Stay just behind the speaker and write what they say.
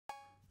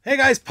Hey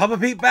guys, Papa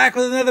Pete back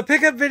with another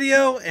pickup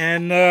video,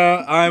 and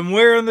I'm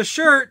wearing the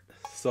shirt,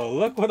 so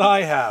look what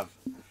I have.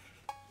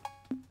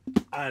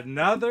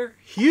 Another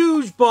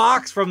huge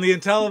box from the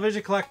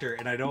Intellivision Collector,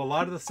 and I know a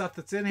lot of the stuff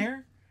that's in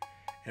here,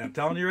 and I'm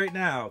telling you right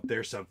now,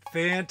 there's some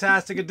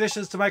fantastic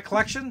additions to my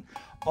collection,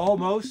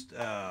 almost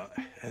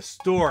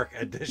historic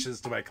additions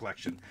to my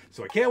collection.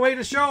 So I can't wait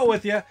to show it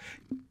with you.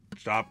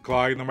 Stop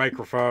clogging the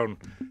microphone.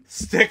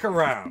 Stick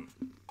around.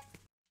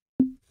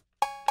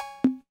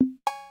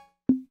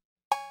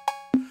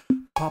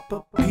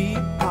 Papa Pete,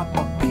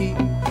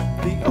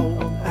 the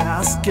old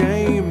ass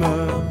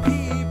gamer.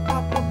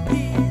 Papa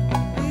Pete,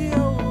 the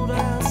old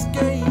ass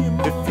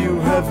gamer. If you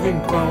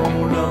haven't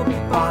grown up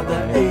by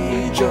the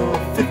age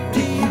of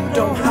 50, you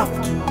don't have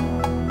to.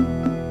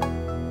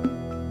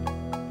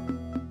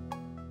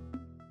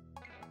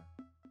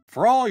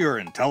 For all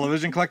your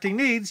Intellivision collecting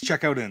needs,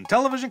 check out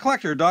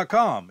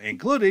Intellivisioncollector.com,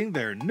 including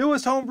their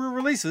newest homebrew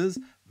releases,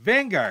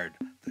 Vanguard,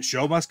 The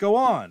Show Must Go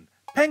On,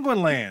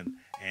 Penguin Land,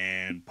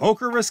 and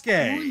Poker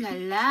Risque. Ooh la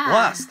la.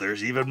 Plus,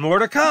 there's even more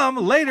to come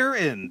later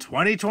in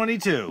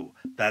 2022.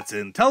 That's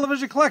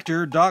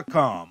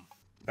Intellivisioncollector.com.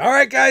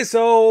 Alright guys,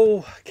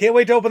 so can't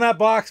wait to open that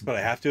box, but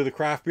I have to do the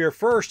craft beer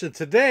first. And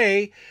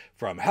today,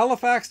 from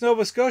Halifax,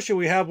 Nova Scotia,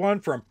 we have one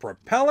from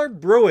Propeller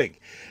Brewing.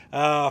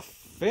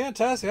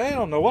 Fantastic. I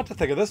don't know what to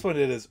think of this one.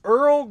 It is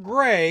Earl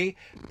Grey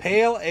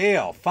Pale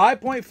Ale,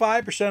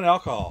 5.5%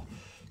 alcohol.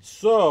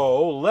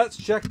 So, let's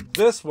check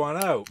this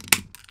one out.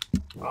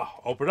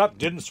 Oh, open it up.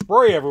 Didn't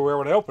spray everywhere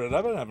when I opened it.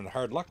 I've been having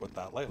hard luck with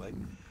that lately.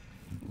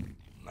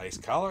 Nice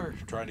color.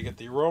 Trying to get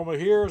the aroma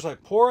here as I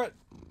pour it.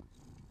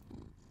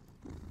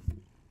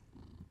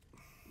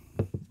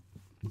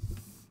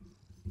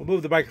 We'll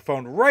move the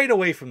microphone right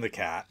away from the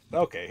cat.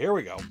 Okay, here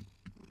we go.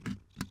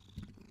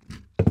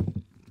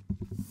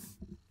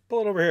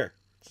 Pull it over here.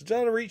 Is it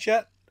out of reach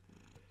yet?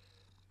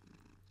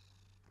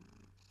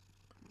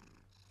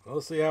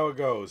 We'll see how it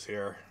goes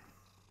here.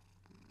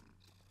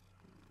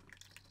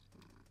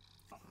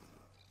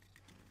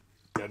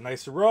 Got a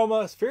nice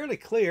aroma. It's fairly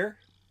clear.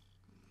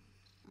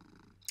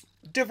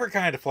 Different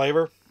kind of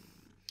flavor.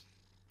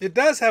 It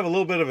does have a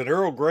little bit of an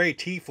Earl Grey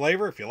tea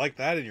flavor, if you like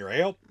that in your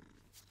ale.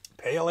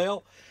 Pale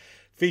ale.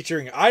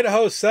 Featuring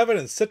Idaho 7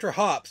 and Citra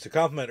hops to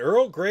complement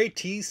Earl Grey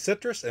tea,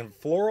 citrus, and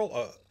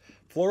floral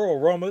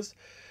aromas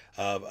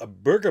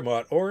of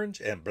bergamot,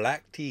 orange, and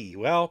black tea.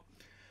 Well,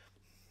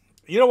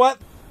 you know what?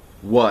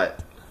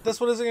 What?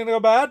 This one isn't going to go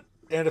bad.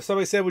 And if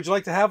somebody said, would you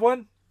like to have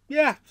one?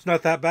 Yeah, it's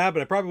not that bad,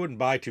 but I probably wouldn't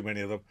buy too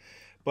many of them.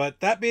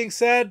 But that being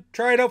said,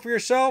 try it out for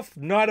yourself.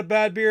 Not a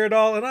bad beer at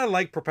all. And I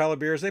like Propeller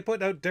beers. They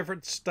put out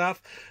different stuff.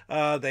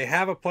 They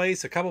have a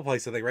couple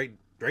places, I think, right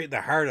in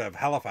the heart of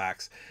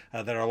Halifax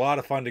that are a lot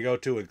of fun to go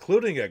to,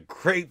 including a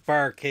great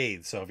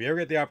barcade. So if you ever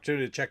get the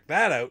opportunity to check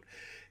that out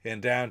in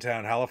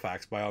downtown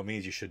Halifax, by all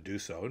means, you should do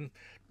so. And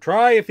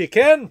try, if you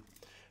can,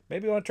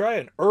 maybe you want to try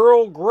an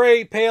Earl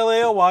Grey Pale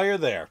Ale while you're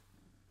there.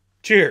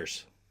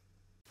 Cheers.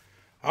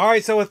 All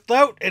right, so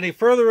without any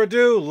further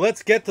ado,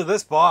 let's get to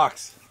this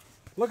box.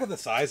 Look at the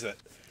size of it.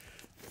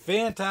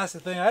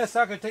 Fantastic thing. It's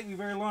not going to take me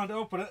very long to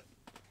open it.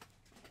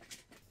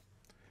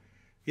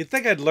 You'd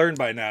think I'd learn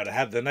by now to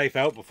have the knife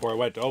out before I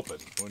went to open,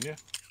 wouldn't you?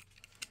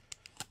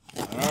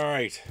 All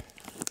right.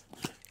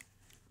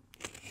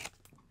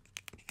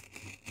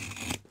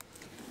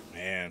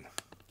 Man.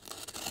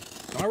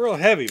 Not real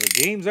heavy, but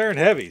games aren't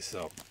heavy,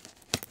 so.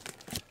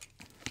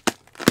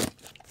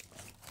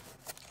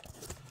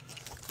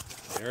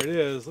 There it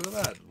is. Look at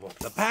that. Well,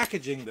 the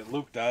packaging that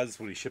Luke does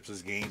when he ships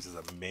his games is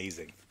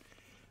amazing.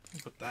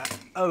 Put that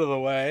out of the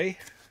way.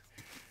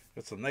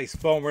 Got some nice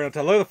foam right on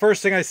top. Look at the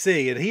first thing I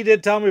see. And he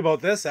did tell me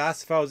about this.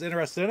 Asked if I was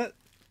interested in it.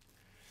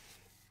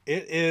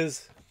 It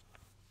is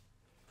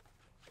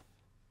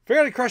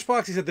fairly crushed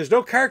box. He said there's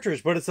no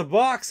cartridge, but it's a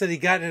box that he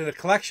got in a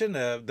collection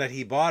that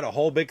he bought, a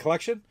whole big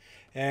collection.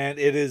 And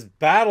it is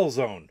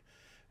Battlezone.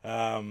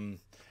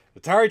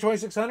 Atari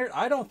 2600,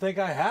 I don't think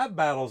I have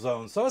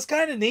Battlezone. So it's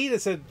kind of neat.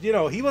 It said, you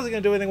know, he wasn't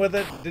going to do anything with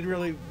it.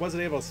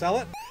 Wasn't able to sell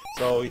it.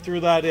 So he threw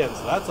that in.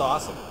 So that's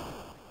awesome.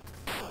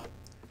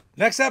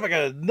 Next up, I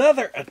got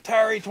another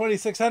Atari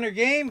 2600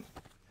 game.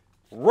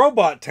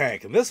 Robot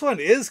Tank. And this one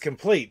is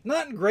complete.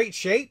 Not in great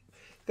shape.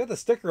 Got the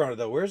sticker on it,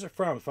 though. Where's it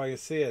from, if I can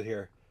see it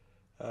here?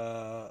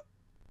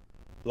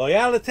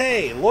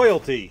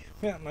 Loyalty.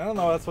 Yeah, I don't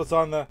know. That's what's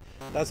on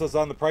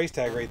the price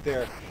tag right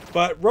there.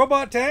 But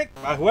Robot Tank,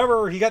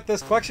 whoever he got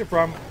this collection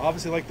from,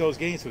 obviously liked those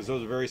games because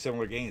those are very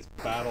similar games.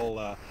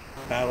 Battlezone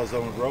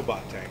and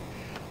Robot Tank.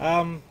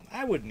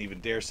 I wouldn't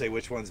even dare say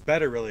which one's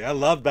better, really. I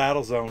love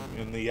Battlezone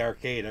in the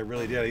arcade. I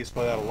really did. I used to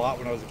play that a lot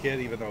when I was a kid,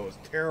 even though I was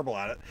terrible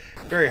at it.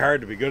 Very hard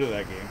to be good at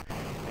that game.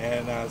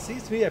 And it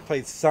seems to me I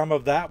played some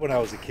of that when I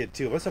was a kid,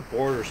 too. I must have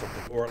borrowed or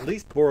something, or at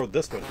least borrowed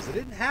this one, because I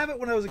didn't have it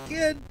when I was a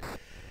kid.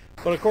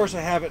 But, of course,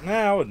 I have it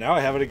now, and now I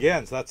have it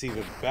again, so that's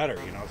even better,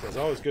 you know. So it's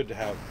always good to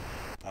have.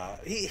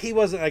 He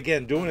wasn't,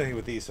 again, doing anything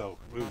with these, so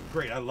it was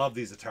great. I love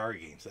these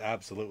Atari games,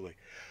 absolutely.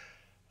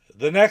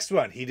 The next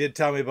one he did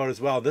tell me about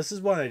as well. This is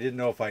one I didn't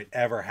know if I'd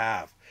ever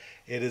have.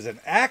 It is an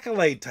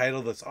Accolade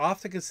title that's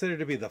often considered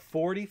to be the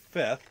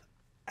 45th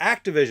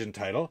Activision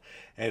title,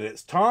 and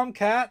it's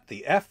Tomcat,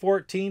 the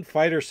F-14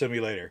 fighter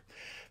simulator.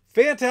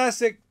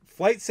 Fantastic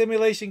flight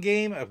simulation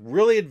game,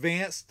 really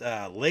advanced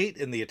late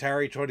in the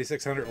Atari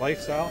 2600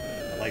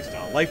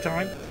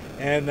 lifetime,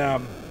 and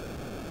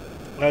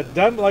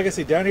done, like I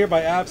say, down here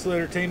by Absolute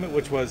Entertainment,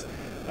 which was,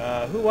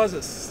 who was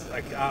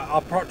it?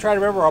 I'll try to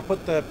remember. I'll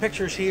put the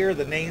pictures here,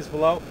 the names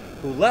below,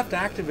 who left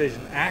Activision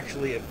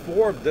actually and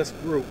formed this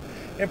group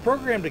and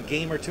programmed a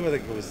game or two. I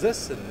think it was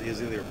this, and it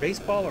was either a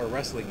baseball or a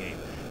wrestling game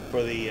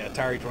for the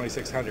Atari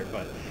 2600,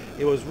 but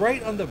it was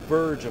right on the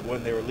verge of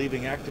when they were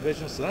leaving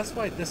Activision, so that's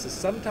why this is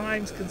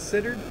sometimes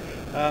considered.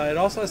 It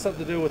also has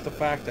something to do with the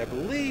fact, I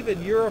believe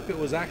in Europe it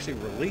was actually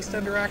released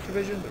under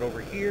Activision, but over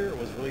here it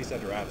was released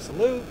under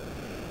Absolute,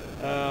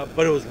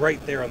 but it was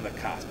right there on the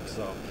cusp.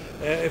 So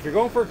if you're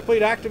going for a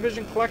complete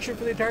Activision collection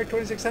for the Atari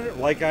 2600,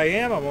 like I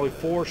am, I'm only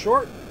 4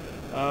 short,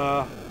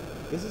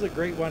 this is a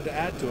great one to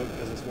add to it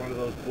because it's one of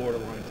those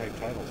borderline type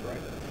titles, right?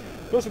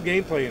 Throw some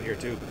gameplay in here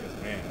too, because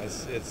man,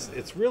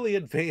 it's really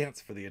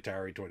advanced for the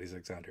Atari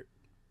 2600.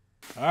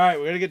 All right,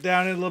 we're gonna get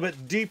down in a little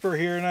bit deeper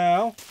here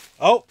now.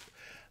 Oh,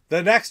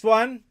 the next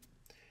one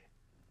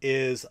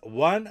is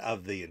one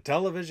of the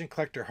Intellivision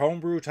Collector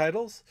homebrew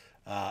titles.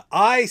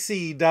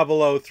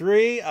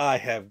 IC003. I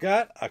have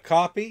got a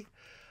copy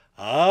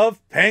of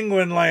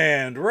Penguin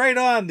Land, right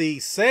on the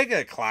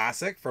Sega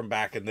Classic from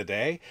back in the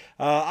day.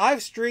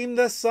 I've streamed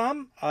this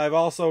some. I've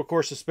also, of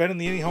course, suspended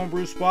the Indie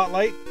Homebrew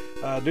Spotlight,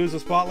 News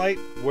of Spotlight,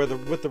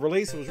 with the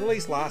release. It was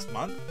released last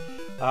month.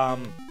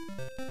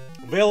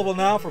 Available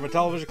now from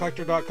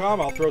Intellivisioncollector.com.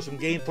 I'll throw some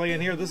gameplay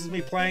in here. This is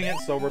me playing it,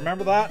 so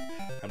remember that.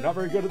 I'm not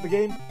very good at the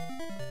game,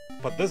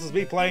 but this is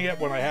me playing it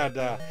when I had,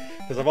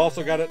 because I've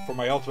also got it for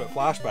my Ultimate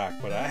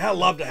Flashback, but I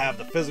love to have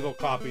the physical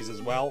copies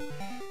as well.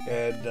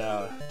 And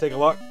take a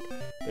look.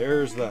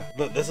 There's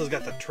this has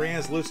got the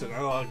translucent,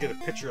 I'll get a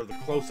picture of the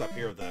close-up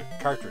here of the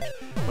cartridge,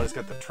 but it's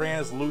got the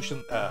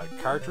translucent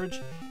cartridge,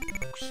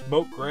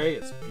 smoke gray.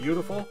 It's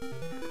beautiful.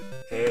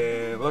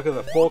 And look at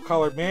the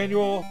full-color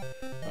manual,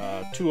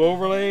 2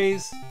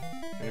 overlays,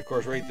 and of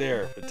course right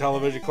there, the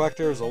Intellivision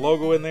Collector. There's a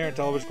logo in there,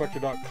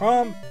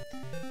 IntellivisionCollector.com,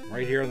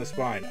 right here on the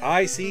spine.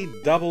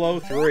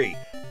 IC003.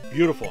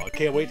 Beautiful. I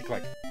can't wait to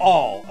collect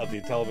all of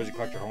the Intellivision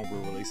Collector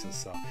homebrew releases.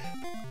 So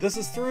this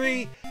is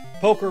 3.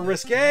 Poker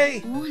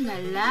Risque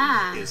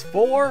is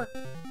 4.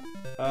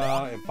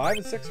 And 5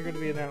 and 6 are going to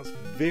be announced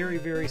very,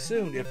 very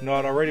soon, if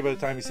not already by the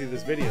time you see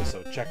this video.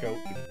 So check out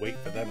and wait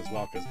for them as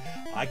well, because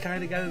I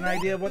kind of got an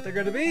idea of what they're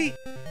going to be.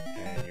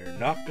 And you're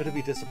not going to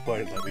be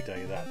disappointed, let me tell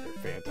you that.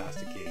 They're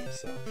fantastic games.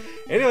 So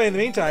anyway, in the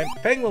meantime,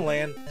 Penguin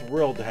Land,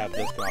 thrilled to have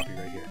this copy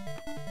right here.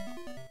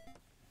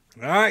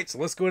 Alright, so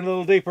let's go in a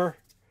little deeper.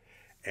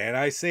 And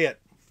I see it.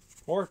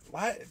 Or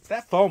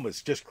that foam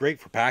is just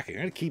great for packing.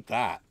 I'm going to keep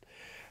that.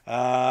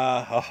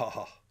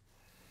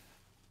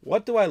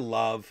 What do I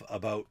love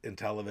about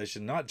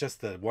Intellivision? Not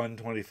just the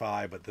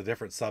 125, but the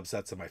different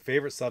subsets. And my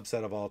favorite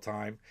subset of all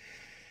time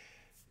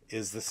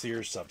is the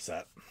Sears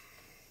subset.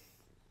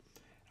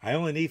 I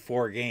only need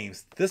 4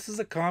 games. This is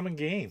a common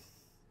game.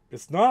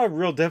 It's not a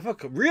real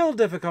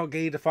difficult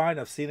game to find.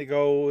 I've seen it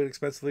go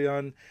inexpensively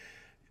on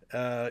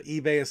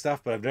eBay and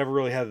stuff, but I've never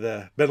really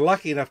been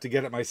lucky enough to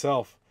get it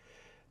myself.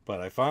 But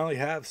I finally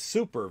have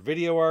Super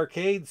Video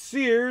Arcade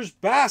Sears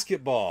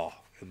Basketball.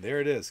 And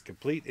there it is,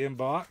 complete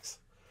inbox.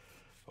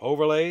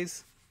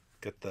 Overlays.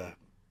 Got the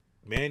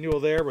manual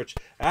there, which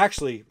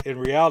actually, in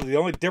reality, the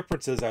only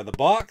differences are the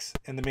box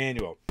and the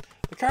manual.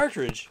 The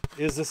cartridge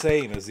is the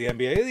same as the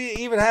NBA. It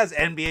even has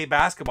NBA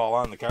basketball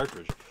on the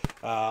cartridge.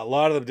 A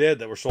lot of them did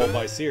that were sold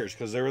by Sears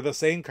because they were the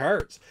same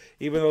cards,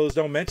 even though there's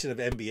no mention of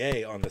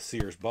NBA on the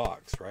Sears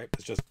box, right?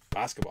 It's just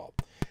basketball.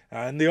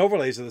 And the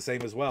overlays are the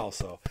same as well.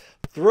 So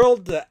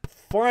thrilled to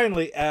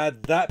finally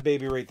add that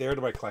baby right there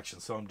to my collection.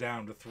 So I'm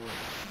down to 3.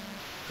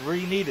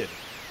 3 needed,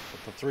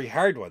 but the 3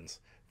 hard ones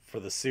for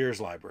the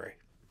Sears library.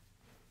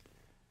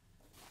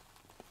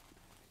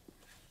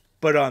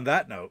 But on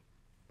that note,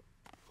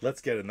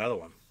 let's get another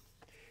one.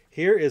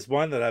 Here is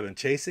one that I've been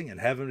chasing and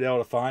haven't been able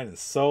to find in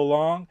so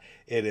long.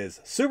 It is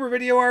Super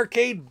Video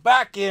Arcade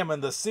Backgammon,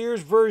 the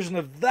Sears version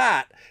of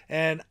that.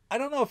 And I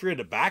don't know if you're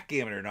into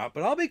backgammon or not,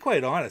 but I'll be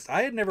quite honest.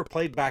 I had never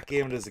played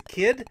backgammon as a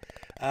kid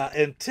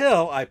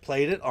until I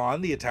played it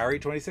on the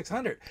Atari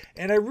 2600.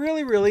 And I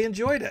really, really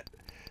enjoyed it.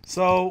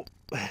 So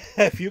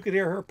if you could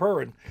hear her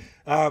purring,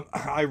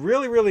 I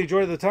really, really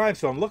enjoyed it at the time.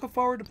 So I'm looking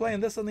forward to playing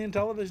this on the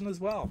Intellivision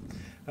as well.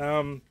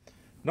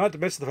 Not to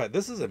mention the fact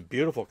this is in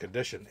beautiful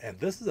condition, and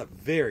this is a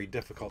very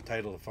difficult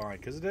title to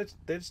find because they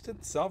just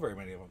didn't sell very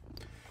many of them.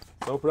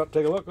 So open up,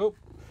 take a look. Oh,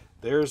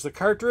 there's the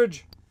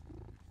cartridge,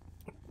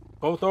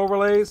 both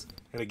overlays,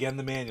 and again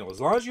the manual.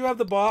 As long as you have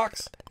the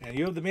box and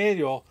you have the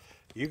manual,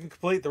 you can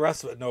complete the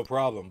rest of it no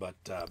problem.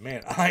 But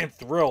man, I am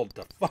thrilled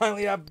to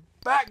finally have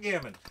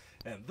backgammon,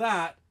 and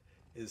that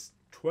is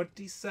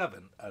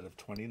 27 out of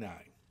 29.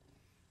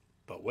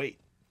 But wait,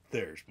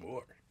 there's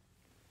more.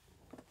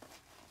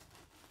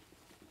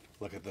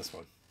 Look at this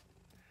one.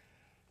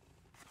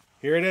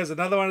 Here it is,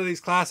 another one of these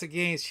classic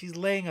games. She's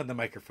laying on the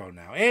microphone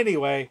now.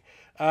 Anyway,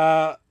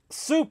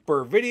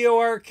 Super Video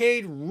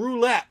Arcade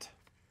Roulette.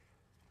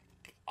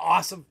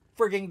 Awesome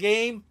friggin'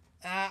 game.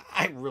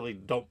 I really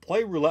don't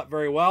play roulette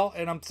very well,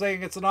 and I'm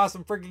saying it's an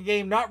awesome friggin'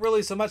 game. Not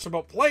really so much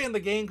about playing the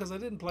game, because I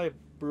didn't play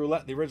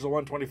roulette in the original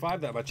 125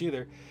 that much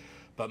either.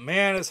 But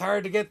man, it's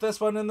hard to get this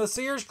one in the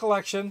Sears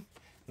collection.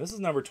 This is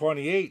number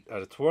 28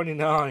 out of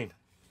 29.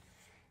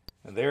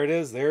 And there it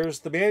is.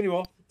 There's the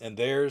manual, and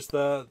there's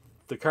the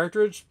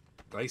cartridge.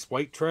 Nice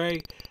white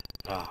tray.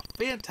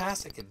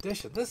 Fantastic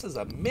edition. This is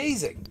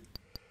amazing.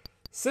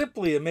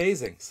 Simply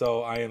amazing.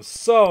 So I am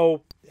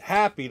so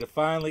happy to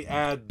finally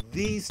add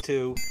these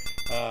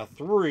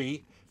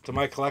three to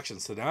my collection.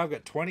 So now I've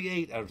got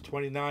 28 out of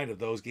 29 of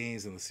those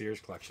games in the Sears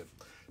collection.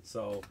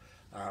 So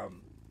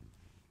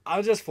I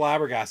was just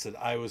flabbergasted.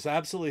 I was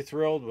absolutely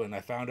thrilled when I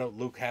found out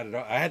Luke had it.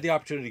 I had the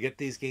opportunity to get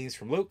these games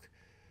from Luke.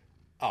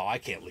 Oh, I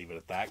can't leave it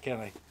at that,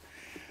 can I?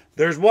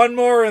 There's one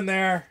more in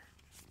there.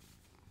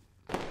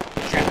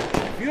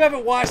 If you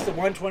haven't watched the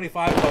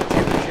 125 about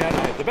Checkers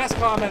yet, the best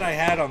comment I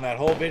had on that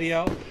whole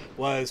video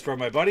was from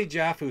my buddy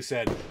Jeff, who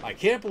said, I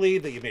can't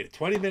believe that you made a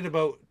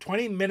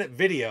 20-minute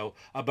video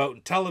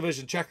about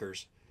Intellivision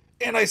Checkers.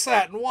 And I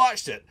sat and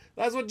watched it.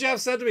 That's what Jeff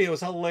said to me. It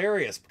was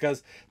hilarious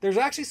because there's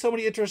actually so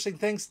many interesting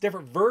things,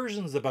 different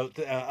versions about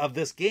of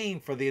this game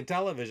for the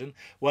Intellivision,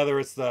 whether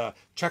it's the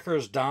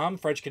Checkers Dame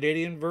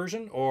French-Canadian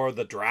version or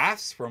the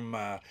drafts from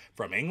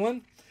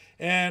England.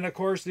 And of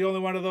course, the only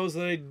one of those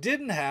that I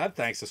didn't have,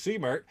 thanks to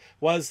C-Mart,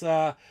 was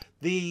the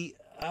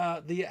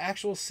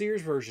actual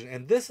Sears version.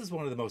 And this is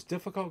one of the most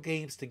difficult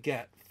games to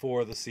get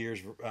for the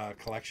Sears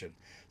collection.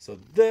 So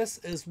this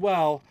as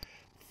well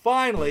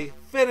finally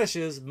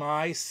finishes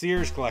my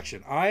Sears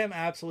collection. I am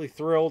absolutely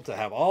thrilled to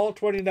have all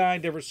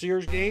 29 different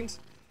Sears games.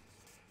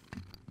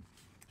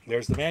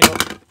 There's the manual.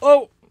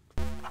 Oh!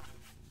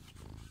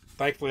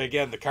 Thankfully,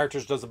 again, the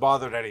cartridge doesn't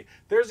bother it any.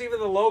 There's even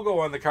the logo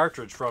on the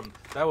cartridge from,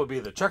 that would be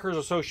the Checkers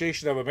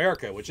Association of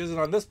America, which isn't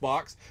on this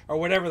box, or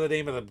whatever the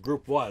name of the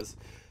group was,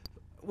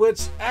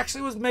 which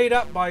actually was made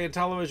up by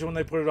Intellivision when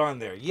they put it on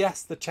there.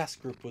 Yes, the chess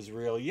group was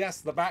real. Yes,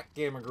 the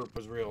backgammon group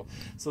was real.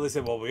 So they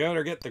said, well, we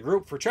better get the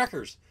group for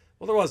Checkers.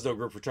 Well, there was no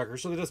group for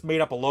Checkers, so they just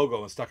made up a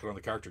logo and stuck it on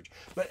the cartridge.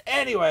 But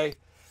anyway,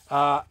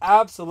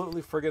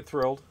 absolutely friggin'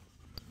 thrilled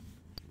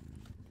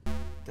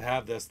to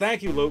have this.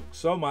 Thank you, Luke,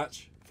 so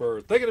much for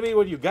thinking of me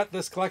when you got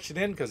this collection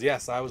in, because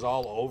yes, I was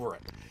all over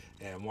it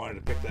and wanted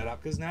to pick that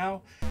up, because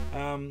now,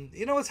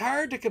 you know, it's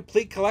hard to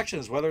complete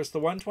collections, whether it's the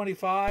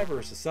 125 or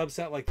it's a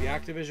subset like the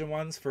Activision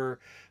ones for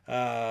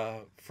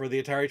the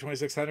Atari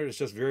 2600. It's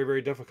just very,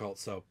 very difficult.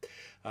 So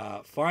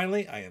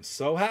finally, I am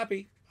so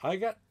happy I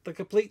got the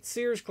complete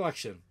Sears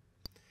collection.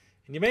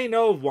 And you may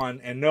know of one,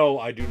 and no,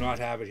 I do not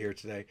have it here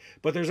today,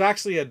 but there's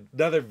actually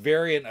another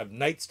variant of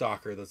Night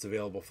Stalker that's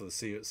available for the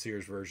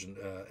Sears version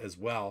as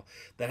well,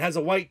 that has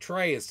a white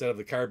tray instead of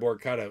the cardboard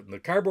cutout. And the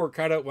cardboard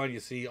cutout one you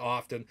see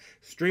often,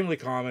 extremely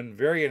common,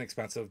 very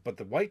inexpensive, but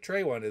the white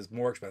tray one is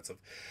more expensive.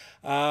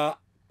 I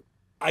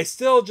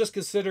still just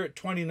consider it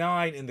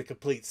 29 in the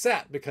complete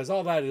set, because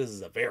all that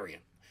is a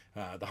variant.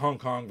 The Hong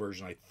Kong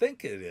version, I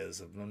think it is,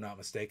 if I'm not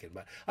mistaken,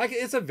 but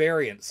it's a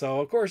variant. So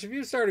of course, if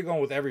you started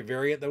going with every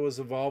variant that was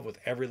involved with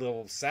every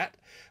little set,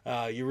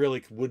 you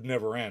really would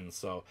never end.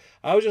 So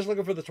I was just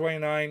looking for the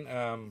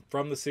 29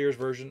 from the Sears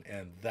version,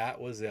 and that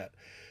was it.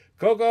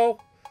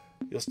 Coco,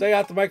 you'll stay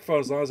out the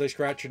microphone as long as I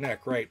scratch your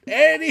neck, right?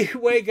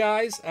 Anyway,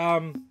 guys,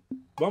 one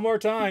more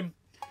time.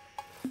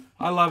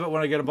 I love it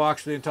when I get a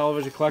box for the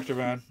Intellivision Collector,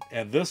 man,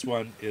 and this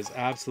one is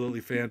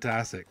absolutely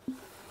fantastic.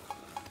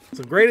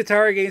 Some great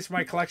Atari games for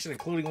my collection,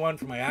 including one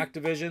for my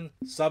Activision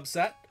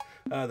subset,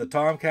 the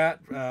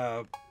Tomcat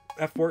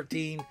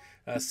F-14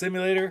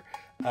 simulator,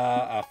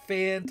 a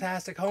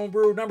fantastic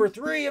homebrew number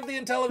 3 of the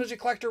Intellivision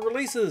Collector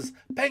releases,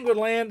 Penguin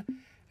Land,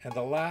 and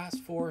the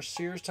last 4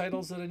 Sears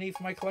titles that I need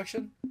for my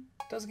collection.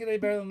 Doesn't get any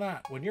better than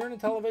that. When you're an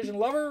Intellivision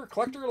lover,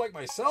 collector like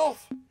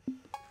myself,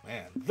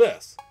 man,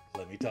 this,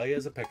 let me tell you,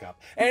 is a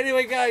pickup.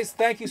 Anyway, guys,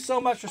 thank you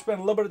so much for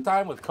spending a little bit of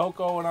time with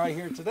Coco and I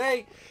here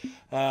today.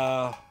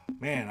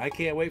 Man, I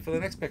can't wait for the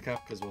next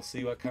pickup, because we'll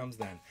see what comes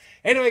then.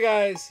 Anyway,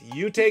 guys,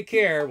 you take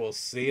care. We'll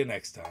see you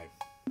next time.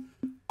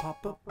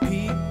 Papa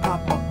Pete,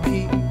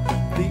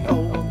 the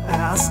old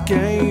ass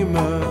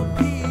gamer.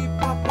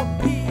 Papa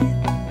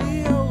Pete,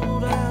 the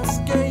old ass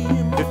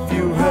gamer. If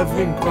you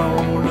haven't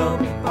grown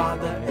up by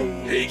the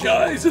age. Hey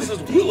guys, this is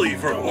Willie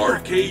from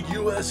Arcade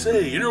USA,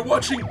 and you're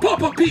watching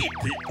Papa Pete,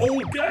 the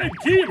old guy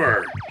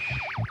gamer.